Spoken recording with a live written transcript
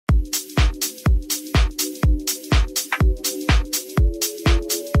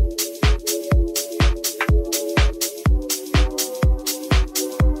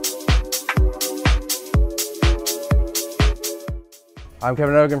I'm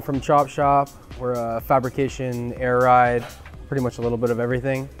Kevin Hogan from Chopshop. We're a fabrication, air ride, pretty much a little bit of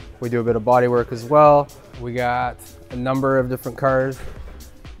everything. We do a bit of body work as well. We got a number of different cars.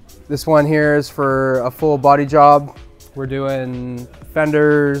 This one here is for a full body job. We're doing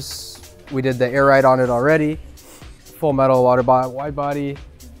fenders. We did the air ride on it already. Full metal wide body.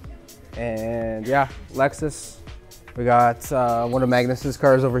 And yeah, Lexus. We got one of Magnus's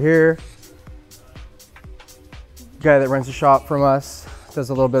cars over here. Guy that rents a shop from us, does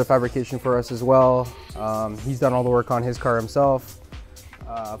a little bit of fabrication for us as well. He's done all the work on his car himself.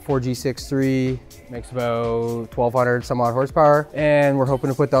 4G63, makes about 1,200 some odd horsepower, and we're hoping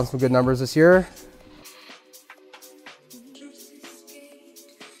to put down some good numbers this year.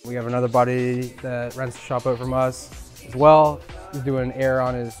 We have another buddy that rents the shop out from us as well. He's doing air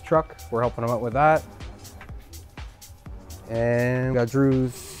on his truck. We're helping him out with that. And we got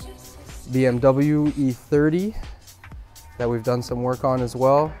Drew's BMW E30 that we've done some work on as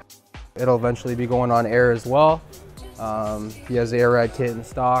well. It'll eventually be going on air as well. He has the air ride kit in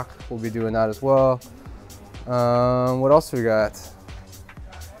stock. We'll be doing that as well. What else we got?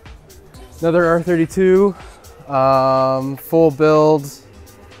 Another R32, full build,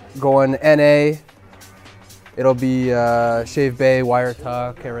 going NA. It'll be shave bay, wire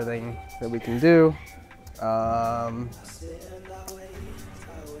tuck, everything that we can do.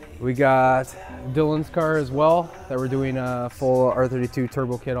 We got Dylan's car as well that we're doing a full R32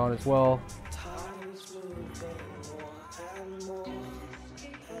 turbo kit on as well.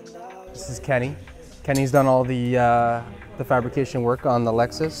 This is Kenny. Kenny's done all the fabrication work on the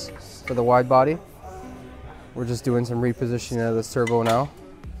Lexus for the wide body. We're just doing some repositioning of this turbo now.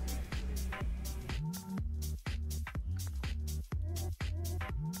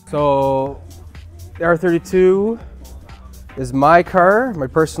 So the R32 is my car, my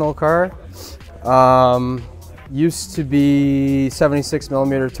personal car. Used to be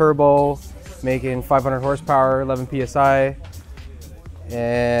 76mm turbo, making 500 horsepower, 11 PSI.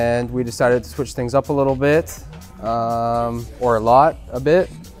 And we decided to switch things up a little bit, or a bit.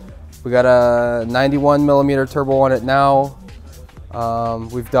 We got a 91mm turbo on it now.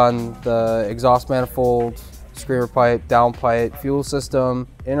 We've done the exhaust manifold, screamer pipe, downpipe, fuel system,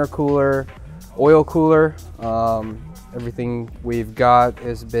 intercooler, oil cooler. Everything we've got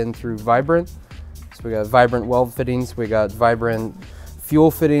has been through Vibrant. So we got Vibrant weld fittings, we got Vibrant fuel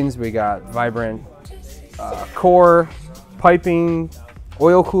fittings, we got Vibrant core, piping,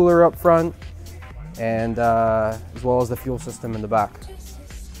 oil cooler up front, and as well as the fuel system in the back.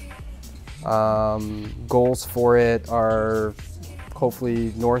 Goals for it are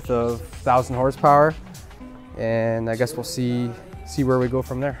hopefully north of 1,000 horsepower, and I guess we'll see where we go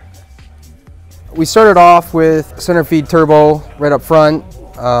from there. We started off with center feed turbo right up front,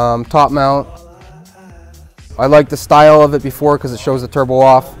 top mount. I liked the style of it before because it shows the turbo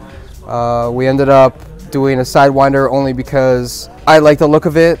off. We ended up doing a sidewinder only because I like the look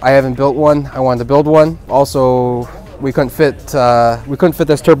of it. I haven't built one. I wanted to build one. Also, we couldn't fit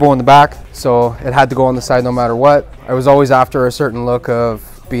this turbo in the back, so it had to go on the side no matter what. I was always after a certain look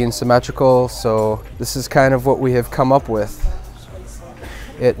of being symmetrical, so this is kind of what we have come up with.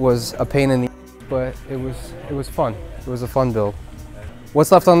 It was a pain in the but it was fun. It was a fun build. What's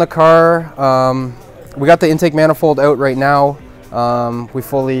left on the car? We got the intake manifold out right now. We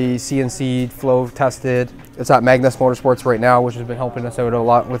fully CNC'd, flow tested. It's at Magnus Motorsports right now, which has been helping us out a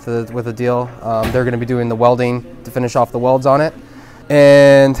lot with the deal. They're going to be doing the welding to finish off the welds on it.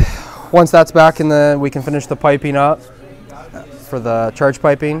 And once that's back we can finish the piping up for the charge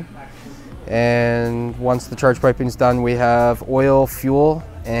piping. And once the charge piping's done, we have oil, fuel,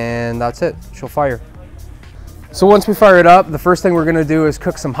 and that's it. She'll fire. So once we fire it up, the first thing we're going to do is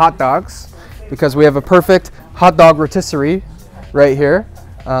cook some hot dogs, because we have a perfect hot dog rotisserie right here.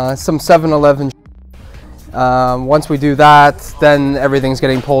 Some 7-Eleven. Once we do that, then everything's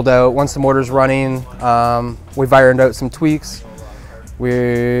getting pulled out. Once the motor's running, we've ironed out some tweaks.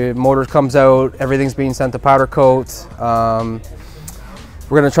 Motor comes out, everything's being sent to powder coat.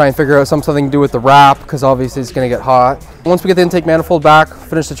 We're going to try and figure out something to do with the wrap, because obviously it's going to get hot. Once we get the intake manifold back,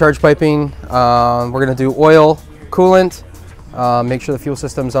 finish the charge piping, we're going to do oil, coolant, make sure the fuel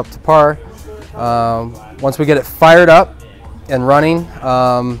system's up to par. Once we get it fired up and running,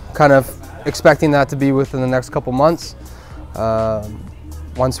 kind of expecting that to be within the next couple months.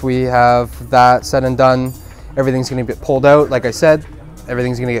 Once we have that said and done, everything's going to get pulled out. Like I said,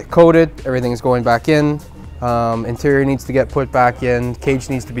 everything's going to get coated, everything's going back in. Interior needs to get put back in, cage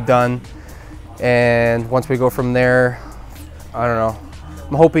needs to be done, and once we go from there, I don't know,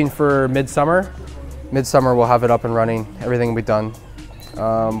 I'm hoping for midsummer we'll have it up and running, everything will be done.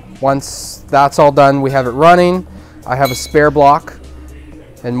 Once that's all done, we have it running. I have a spare block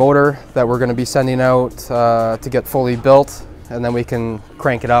and motor that we're going to be sending out to get fully built, and then we can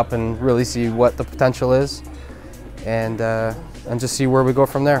crank it up and really see what the potential is, and just see where we go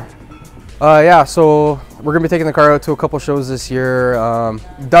from there. Yeah, so we're gonna be taking the car out to a couple shows this year.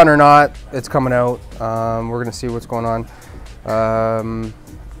 Done or not, it's coming out. We're gonna see what's going on.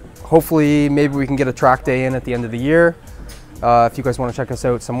 Hopefully, maybe we can get a track day in at the end of the year. If you guys want to check us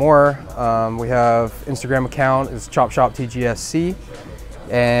out some more, we have Instagram account is Chopshop TGSC,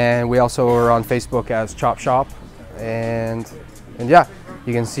 and we also are on Facebook as Chopshop. And yeah,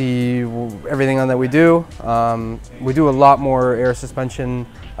 you can see everything on that we do. We do a lot more air suspension,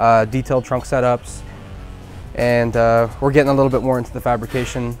 detailed trunk setups, and we're getting a little bit more into the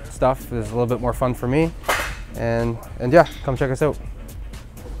fabrication stuff. It's a little bit more fun for me, and yeah, come check us out.